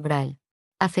cerebral.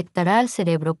 Afectará al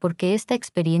cerebro porque esta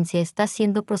experiencia está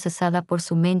siendo procesada por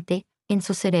su mente, en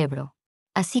su cerebro.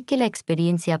 Así que la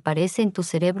experiencia aparece en tu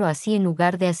cerebro así en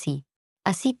lugar de así.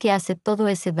 Así que hace todo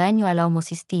ese daño a la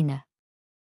homocistina.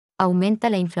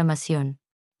 Aumenta la inflamación.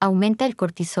 Aumenta el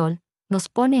cortisol, nos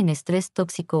pone en estrés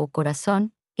tóxico o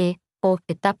corazón,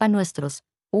 etapa nuestros,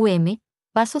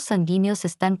 vasos sanguíneos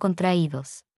están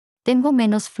contraídos. Tengo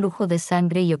menos flujo de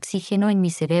sangre y oxígeno en mi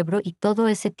cerebro y todo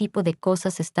ese tipo de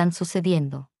cosas están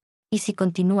sucediendo. Y si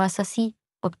continúas así,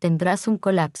 obtendrás un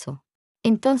colapso.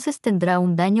 Entonces tendrá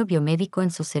un daño biomédico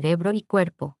en su cerebro y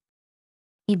cuerpo.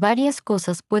 Y varias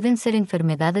cosas pueden ser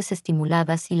enfermedades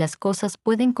estimuladas y las cosas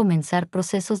pueden comenzar,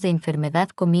 procesos de enfermedad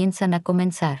comienzan a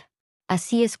comenzar.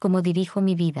 Así es como dirijo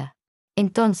mi vida.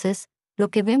 Entonces, lo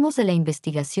que vemos de la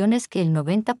investigación es que el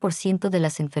 90% de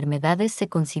las enfermedades se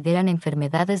consideran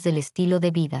enfermedades del estilo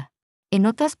de vida. En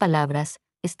otras palabras,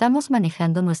 estamos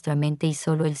manejando nuestra mente y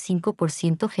solo el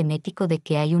 5% genético de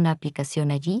que hay una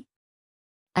aplicación allí.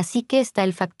 Así que está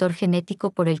el factor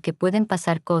genético por el que pueden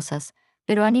pasar cosas,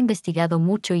 pero han investigado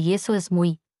mucho y ese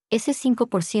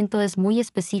 5% es muy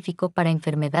específico para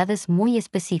enfermedades muy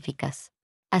específicas.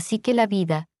 Así que la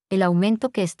vida, el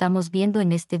aumento que estamos viendo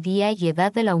en este día y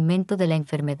edad del aumento de la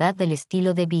enfermedad del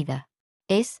estilo de vida.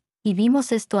 Y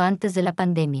vimos esto antes de la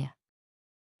pandemia.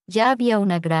 Ya había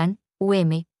una gran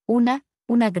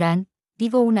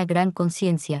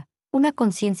conciencia, una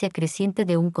conciencia creciente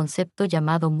de un concepto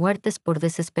llamado muertes por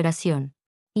desesperación.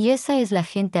 Y esa es la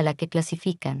gente a la que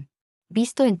clasifican.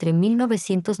 Visto entre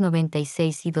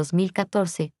 1996 y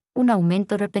 2014, un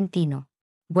aumento repentino.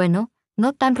 Bueno,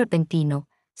 no tan repentino,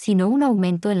 sino un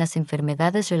aumento en las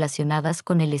enfermedades relacionadas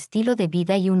con el estilo de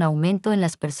vida y un aumento en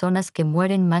las personas que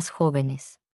mueren más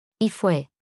jóvenes.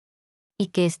 Y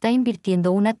que está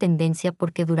invirtiendo una tendencia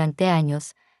porque durante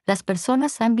años, las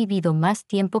personas han vivido más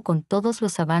tiempo con todos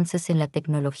los avances en la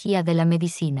tecnología de la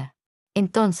medicina.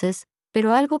 Entonces,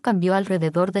 pero algo cambió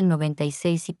alrededor del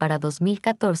 96 y para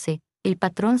 2014, el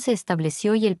patrón se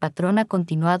estableció y el patrón ha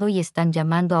continuado y están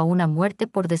llamando a una muerte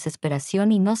por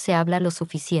desesperación y no se habla lo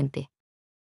suficiente.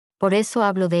 Por eso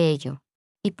hablo de ello.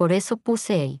 Y por eso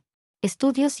puse el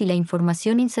estudios y la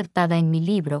información insertada en mi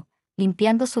libro,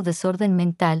 Limpiando su desorden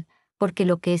mental, porque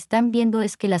lo que están viendo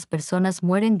es que las personas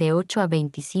mueren de 8 a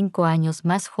 25 años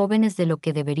más jóvenes de lo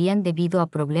que deberían debido a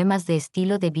problemas de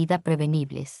estilo de vida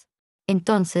prevenibles.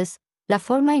 Entonces, la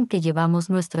forma en que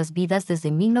llevamos nuestras vidas desde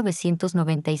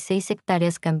 1996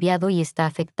 hectáreas cambiado y está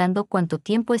afectando cuánto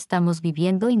tiempo estamos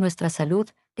viviendo y nuestra salud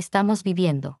estamos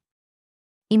viviendo.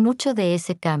 Y mucho de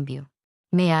ese cambio,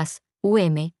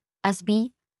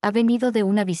 ha venido de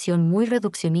una visión muy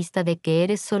reduccionista de que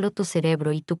eres solo tu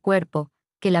cerebro y tu cuerpo,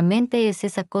 que la mente es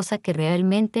esa cosa que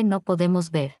realmente no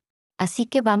podemos ver. Así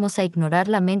que vamos a ignorar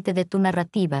la mente de tu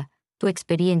narrativa, tu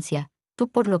experiencia, tú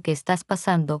por lo que estás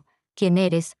pasando, quién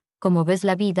eres, cómo ves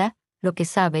la vida, lo que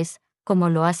sabes, cómo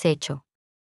lo has hecho.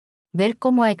 Ver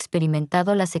cómo ha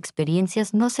experimentado las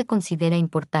experiencias no se considera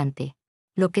importante.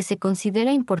 Lo que se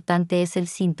considera importante es el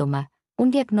síntoma,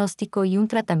 un diagnóstico y un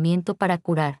tratamiento para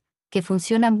curar, que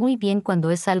funciona muy bien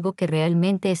cuando es algo que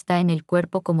realmente está en el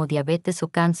cuerpo como diabetes o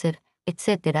cáncer,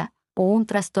 etc., o un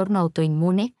trastorno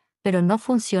autoinmune, pero no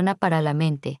funciona para la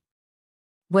mente.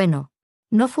 Bueno,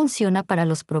 no funciona para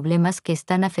los problemas que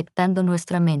están afectando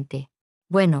nuestra mente.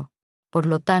 Bueno, por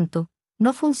lo tanto,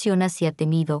 no funciona si ha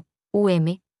tenido,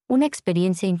 una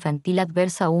experiencia infantil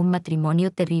adversa o un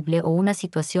matrimonio terrible o una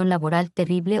situación laboral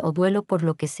terrible o duelo por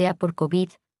lo que sea por COVID,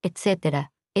 etc.,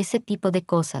 ese tipo de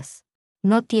cosas.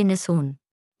 No tienes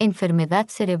enfermedad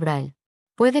cerebral.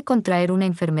 Puede contraer una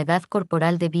enfermedad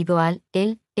corporal debido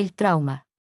el trauma.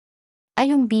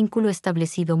 Hay un vínculo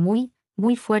establecido muy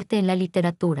fuerte en la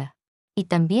literatura. Y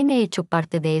también he hecho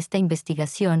parte de esta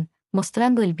investigación,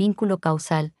 mostrando el vínculo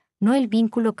causal, no el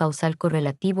vínculo causal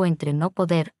correlativo entre no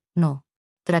poder,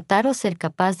 tratar o ser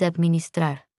capaz de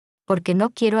administrar. Porque no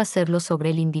quiero hacerlo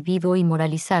sobre el individuo y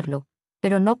moralizarlo,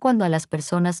 pero no cuando a las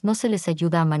personas no se les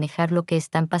ayuda a manejar lo que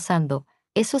están pasando,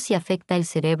 eso sí afecta el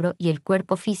cerebro y el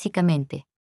cuerpo físicamente.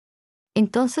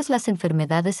 Entonces las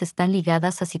enfermedades están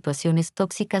ligadas a situaciones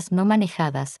tóxicas no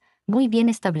manejadas, muy bien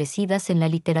establecidas en la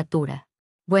literatura.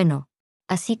 Bueno,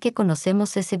 así que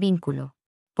conocemos ese vínculo.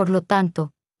 Por lo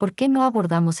tanto, ¿Por qué no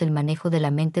abordamos el manejo de la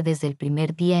mente desde el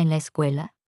primer día en la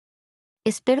escuela?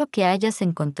 Espero que hayas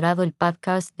encontrado el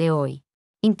podcast de hoy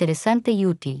interesante y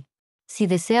útil. Si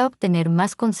desea obtener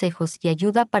más consejos y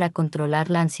ayuda para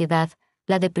controlar la ansiedad,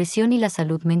 la depresión y la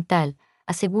salud mental,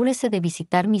 asegúrese de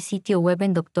visitar mi sitio web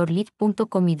en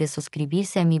drliv.com y de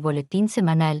suscribirse a mi boletín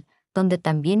semanal, donde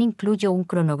también incluyo un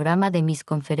cronograma de mis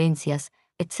conferencias,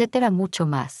 etc. mucho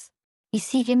más. Y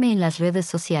sígueme en las redes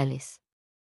sociales.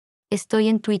 Estoy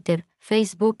en Twitter,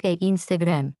 Facebook e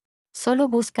Instagram. Solo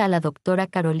busca a la doctora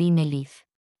Caroline Leaf.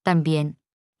 También,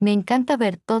 me encanta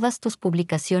ver todas tus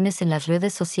publicaciones en las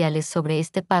redes sociales sobre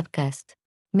este podcast.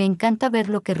 Me encanta ver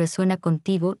lo que resuena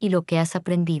contigo y lo que has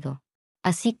aprendido.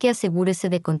 Así que asegúrese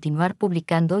de continuar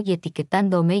publicando y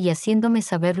etiquetándome y haciéndome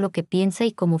saber lo que piensa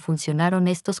y cómo funcionaron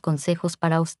estos consejos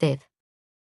para usted.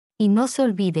 Y no se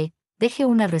olvide, deje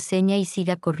una reseña y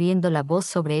siga corriendo la voz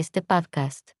sobre este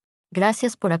podcast.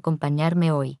 Gracias por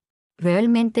acompañarme hoy.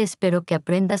 Realmente espero que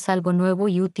aprendas algo nuevo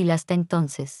y útil hasta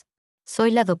entonces.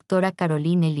 Soy la doctora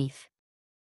Caroline Leaf.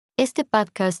 Este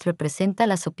podcast representa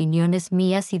las opiniones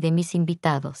mías y de mis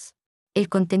invitados. El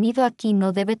contenido aquí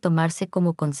no debe tomarse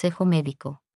como consejo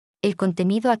médico. El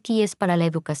contenido aquí es para la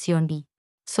educación y,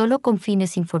 solo con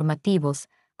fines informativos,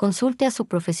 consulte a su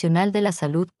profesional de la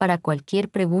salud para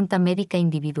cualquier pregunta médica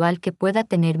individual que pueda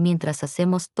tener mientras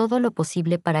hacemos todo lo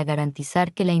posible para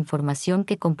garantizar que la información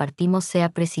que compartimos sea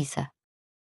precisa.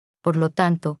 Por lo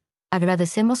tanto,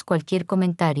 agradecemos cualquier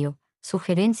comentario,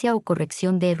 sugerencia o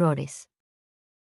corrección de errores.